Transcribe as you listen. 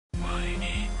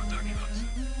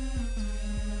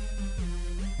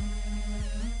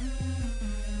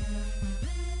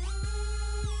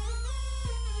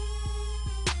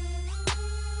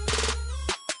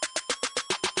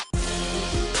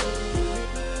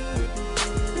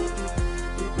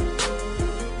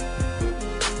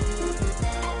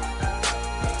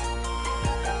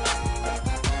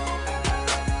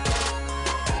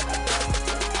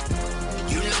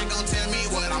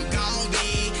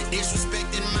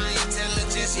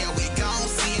intelligence, yeah, we gon'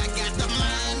 see. I got the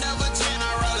mind of a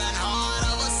general and heart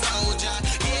of a soldier.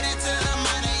 Get into the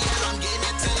money, yeah, I'm getting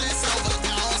it till it's over.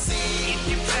 Gon' see,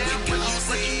 we gon'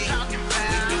 see,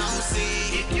 we gon'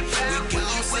 see, we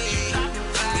gon' see,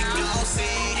 we gon'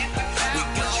 see, we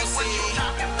gon' see,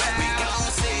 we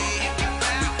gon' see,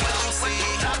 we gon' see.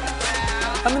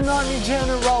 I'm an army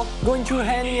general, going through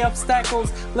any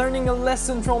obstacles, learning a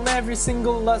lesson from every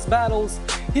single lost battles.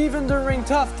 Even during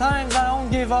tough times, I don't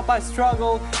give up, I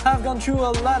struggle. I've gone through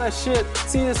a lot of shit,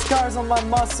 see the scars on my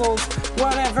muscles.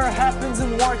 Whatever happens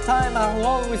in wartime, I'll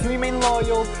always remain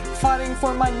loyal. Fighting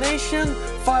for my nation,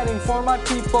 fighting for my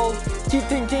people. Keep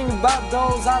thinking about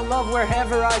those I love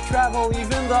wherever I travel,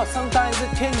 even though sometimes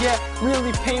it can get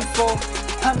really painful.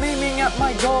 I'm aiming at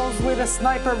my goals with a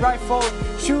sniper rifle,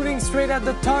 shooting straight at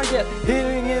the target,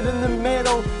 hitting it in the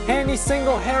middle. Any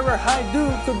single error I do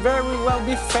could very well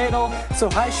be fatal,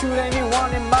 so I shoot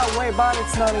anyone in my way, but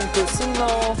it's nothing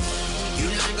personal.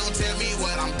 You not gon' tell me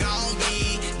what I'm gon'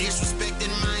 be, disrespecting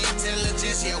my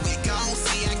intelligence, yeah, we gon'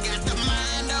 see. I got the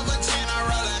mind of a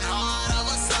general and heart of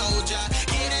a soldier.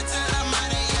 Get into the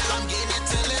money, yeah, I'm getting it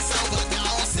till it's over.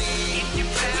 Gon' see, we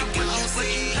gon'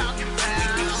 see, we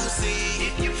gon' see.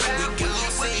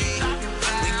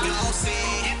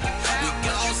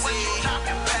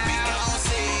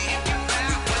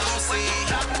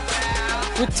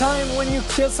 With time, when you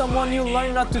kill someone, you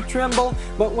learn not to tremble.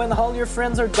 But when all your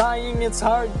friends are dying, it's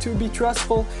hard to be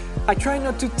trustful. I try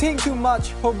not to think too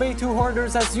much, obey to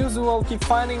orders as usual, keep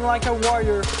fighting like a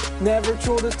warrior, never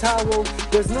throw the towel.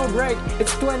 There's no break,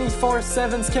 it's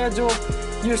 24/7 schedule.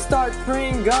 You start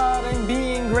praying God and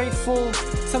being grateful.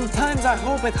 Sometimes I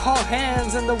hope at all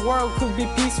hands and the world could be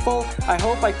peaceful. I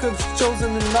hope I could have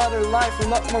chosen another life a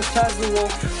lot more casual,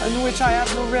 in which I have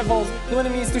no rivals, no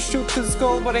enemies to shoot to the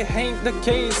skull, but it ain't the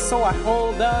case, so I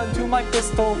hold on to my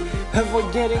pistol.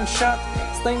 Avoid getting shot,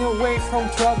 staying away from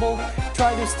trouble,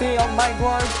 try to stay on my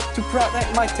guard to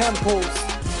protect my temples.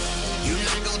 You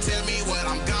not gon' tell me what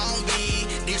I'm gon' be,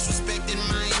 disrespecting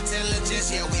my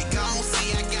intelligence, yeah, we gon' see.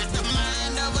 I got the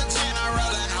mind of a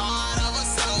general and heart of a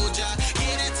soldier.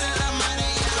 Get into the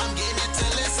money, yeah, I'm getting it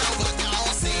till it's over.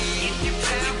 Gon' see, we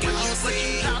gon' see,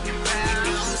 we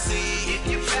gon' see,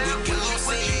 we gon'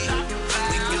 see,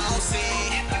 we gon' see,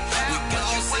 we gon' see, we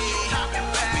gon' see,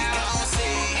 we gon'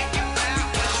 see.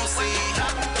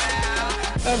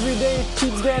 Every day it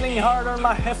keeps getting harder,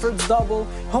 my efforts double.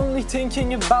 Only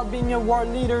thinking about being a war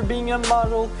leader, being a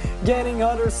model, getting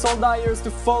other soldiers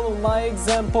to follow my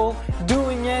example,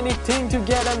 doing anything to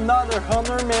get another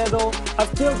honor medal.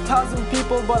 I've killed 1,000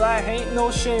 people, but I ain't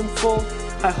no shameful.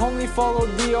 I only followed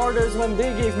the orders when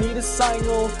they gave me the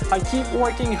signal. I keep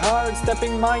working hard,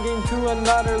 stepping my game to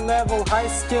another level. High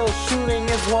skill shooting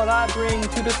is what I bring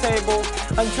to the table.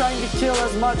 I'm trying to kill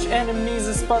as much enemies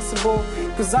as possible,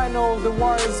 cause I know the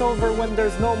war is over when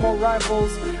there's no more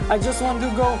rivals. I just want to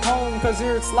go home, cause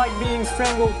here it's like being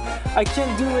strangled. I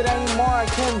can't do it anymore, I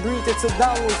can't breathe, it's a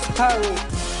downward spiral.